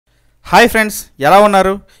Hi friends, ఎలా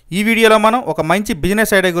ఉన్నారు? ఈ వీడియోలో మనం ఒక మంచి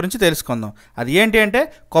బిజినెస్ ఐడియా గురించి తెలుసుకుందాం. అది ఏంటి అంటే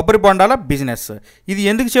కొబ్బరి బొండాల బిజినెస్. ఇది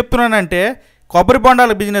ఎందుకు చెప్తున్నానంటే కొబ్బరి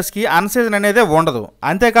బొండాల బిజినెస్కి అన్సీజన్ అనేది ఉండదు.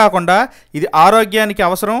 అంతేకాకుండా ఇది ఆరోగ్యానికి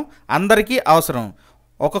అవసరం, అందరికీ అవసరం.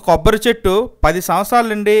 ఒక కొబ్బరి చెట్టు 10 సంవత్సరాల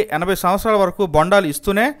నుండి 80 సంవత్సరాల వరకు బొండాలు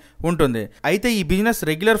ఇస్తూనే ఉంటుంది. అయితే ఈ బిజినెస్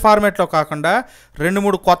రెగ్యులర్ ఫార్మేట్లో కాకుండా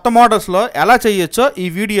 2-3 కొత్త మోడల్స్లో ఎలా చేయొచ్చో ఈ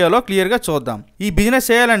వీడియోలో క్లియర్గా చూద్దాం. ఈ బిజినెస్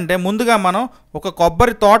చేయాలంటే ముందుగా మనం ఒక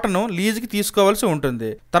కొబ్బరి తోటను లీజుకి తీసుకోవాల్సి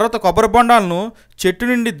ఉంటుంది. తర్వాత కొబ్బరి బొండాలను చెట్టు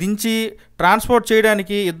నుండి దించి ట్రాన్స్పోర్ట్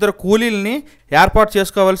చేయడానికి 2 కూలీలని ఏర్పాటు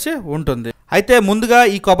చేసుకోవాల్సి ఉంటుంది. అయితే ముందుగా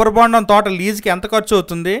ఈ కొబ్బరి బొండం తోట లీజుకి ఎంత ఖర్చు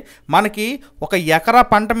అవుతుంది, మనకి ఒక ఎకరా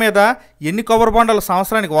పంట మీద ఎన్ని కొబ్బరి బొండాలు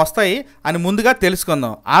సంవత్సరానికి వస్తాయి అని ముందుగా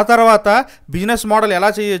తెలుసుకుందాం. ఆ తర్వాత బిజినెస్ మోడల్ ఎలా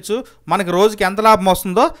చేయొచ్చు, మనకి రోజుకి ఎంత లాభం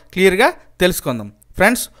వస్తుందో క్లియర్గా తెలుసుకుందాం.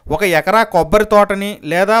 ఫ్రెండ్స్, ఒక ఎకరా కొబ్బరి తోటని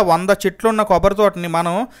లేదా 100 చెట్లున్న కొబ్బరి తోటని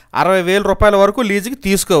మనం 60,000 రూపాయల వరకు లీజుకి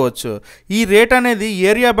తీసుకోవచ్చు. ఈ రేట్ అనేది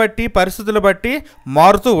ఏరియా బట్టి పరిస్థితులు బట్టి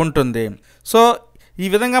మారుతూ ఉంటుంది. సో ఈ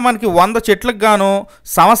విధంగా మనకి 100 చెట్లకు గాను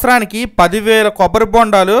సంవత్సరానికి 10,000 కొబ్బరి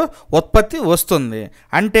బొండాలు ఉత్పత్తి వస్తుంది.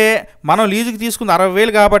 అంటే మనం లీజుకి తీసుకుంది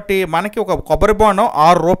 60,000 కాబట్టి మనకి ఒక కొబ్బరి బొండం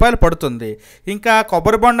 6 రూపాయలు పడుతుంది. ఇంకా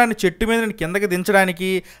కొబ్బరి బొండాన్ని చెట్టు మీద నుండి కిందకి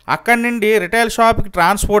దించడానికి, అక్కడి నుండి రిటైల్ షాప్కి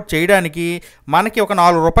ట్రాన్స్పోర్ట్ చేయడానికి మనకి ఒక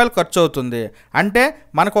 4 రూపాయలు ఖర్చు అవుతుంది. అంటే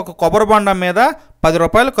మనకు ఒక కొబ్బరి బొండం మీద 10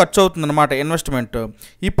 రూపాయలు ఖర్చు అవుతుంది అన్నమాట ఇన్వెస్ట్మెంట్.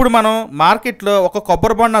 ఇప్పుడు మనం మార్కెట్లో ఒక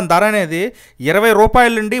కొబ్బరి బొండం ధర అనేది 20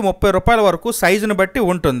 రూపాయల నుండి 30 రూపాయల వరకు సైజుని బట్టి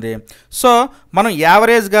ఉంటుంది. సో మనం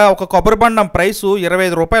యావరేజ్గా ఒక కొబ్బరి బొండం ప్రైసు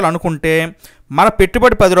 25 రూపాయలు అనుకుంటే మన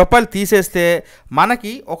పెట్టుబడి 10 రూపాయలు తీసేస్తే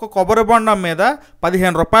మనకి ఒక కొబ్బరి బొండం మీద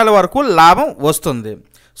 15 రూపాయల వరకు లాభం వస్తుంది.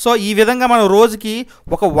 సో ఈ విధంగా మనం రోజుకి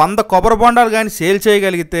ఒక 100 కొబ్బరి బొండాలు కానీ సేల్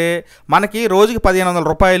చేయగలిగితే మనకి రోజుకి 1,500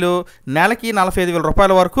 రూపాయలు, నెలకి 45,000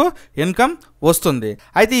 రూపాయల వరకు ఇన్కమ్ వస్తుంది.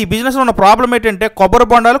 అయితే ఈ బిజినెస్లో ఉన్న ప్రాబ్లం ఏంటంటే కొబ్బరి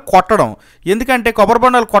బొండాలు కొట్టడం. ఎందుకంటే కొబ్బరి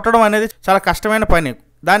బొండాలు కొట్టడం అనేది చాలా కష్టమైన పని,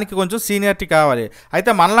 దానికి కొంచెం సీనియారిటీ కావాలి. అయితే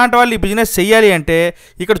మనలాంటి వాళ్ళు ఈ బిజినెస్ చేయాలి అంటే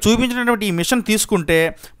ఇక్కడ చూపించినటువంటి ఈ మిషన్ తీసుకుంటే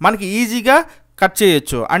మనకి ఈజీగా కట్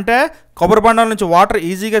చేయొచ్చు. అంటే కొబ్బరి బొండాల నుంచి వాటర్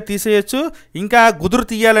ఈజీగా తీసేయచ్చు. ఇంకా గుదురు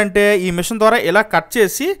తీయాలంటే ఈ మిషన్ ద్వారా ఇలా కట్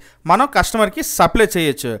చేసి మనం కస్టమర్కి సప్లై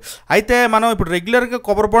చేయొచ్చు. అయితే మనం ఇప్పుడు రెగ్యులర్గా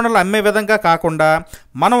కొబ్బరి బొండాలు అమ్మే విధంగా కాకుండా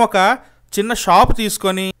మనం ఒక చిన్న షాప్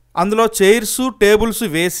తీసుకొని అందులో చైర్స్ టేబుల్స్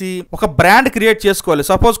వేసి ఒక బ్రాండ్ క్రియేట్ చేసుకోవాలి.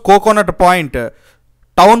 Suppose coconut point,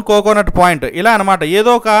 town coconut point, ఇలా అనమాట.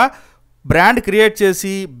 ఏదో ఒక బ్రాండ్ క్రియేట్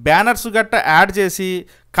చేసి బ్యానర్స్ గట్ట యాడ్ చేసి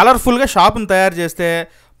కలర్ఫుల్గా షాప్ని తయారు చేస్తే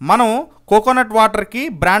మనం కోకోనట్ వాటర్కి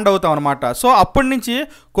బ్రాండ్ అవుతాం అనమాట. సో అప్పటి నుంచి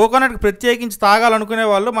కోకోనట్కి ప్రత్యేకించి తాగాలనుకునే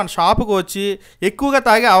వాళ్ళు మన షాపుకు వచ్చి ఎక్కువగా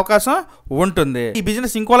తాగే అవకాశం ఉంటుంది. ఈ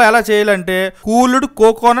బిజినెస్ ఇంకోలా ఎలా చేయాలంటే కూల్డ్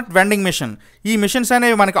కోకోనట్ వెండింగ్ మిషన్. ఈ మిషన్స్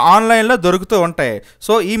అనేవి మనకి ఆన్లైన్లో దొరుకుతూ ఉంటాయి.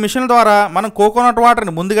 సో ఈ మిషన్ ద్వారా మనం కోకోనట్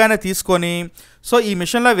వాటర్ని ముందుగానే తీసుకొని సో ఈ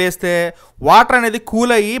మిషన్లో వేస్తే వాటర్ అనేది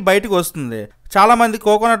కూల్ అయ్యి బయటకు వస్తుంది. చాలామంది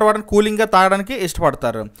కోకోనట్ వాటర్ని కూలింగ్గా తాగడానికి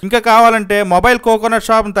ఇష్టపడతారు. ఇంకా కావాలంటే మొబైల్ కోకోనట్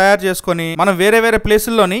షాప్ని తయారు చేసుకొని మనం వేరే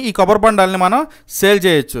ప్లేసుల్లోని ఈ కొబ్బరి బొండాలని మనం సేల్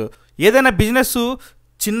చేయొచ్చు. ఏదైనా బిజినెస్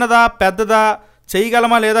చిన్నదా పెద్దదా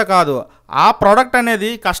చేయగలమా లేదా కాదు, ఆ ప్రోడక్ట్ అనేది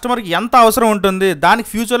కస్టమర్కి ఎంత అవసరం ఉంటుంది, దానికి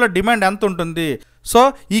ఫ్యూచర్లో డిమాండ్ ఎంత ఉంటుంది. సో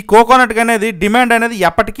ఈ కోకోనట్ అనేది డిమాండ్ అనేది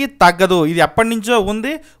ఎప్పటికీ తగ్గదు. ఇది ఎప్పటి నుంచో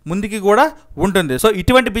ఉంది, ముందుకి కూడా ఉంటుంది. సో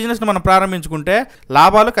ఇటువంటి బిజినెస్ని మనం ప్రారంభించుకుంటే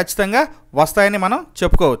లాభాలు ఖచ్చితంగా వస్తాయని మనం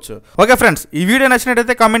చెప్పుకోవచ్చు. ఓకే ఫ్రెండ్స్, ఈ వీడియో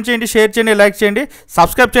నచ్చినట్టయితే కామెంట్ చేయండి, షేర్ చేయండి, లైక్ చేయండి,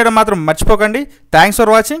 సబ్స్క్రైబ్ చేయడం మాత్రం మర్చిపోకండి. Thanks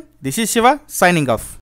for watching. This is Shiva signing off.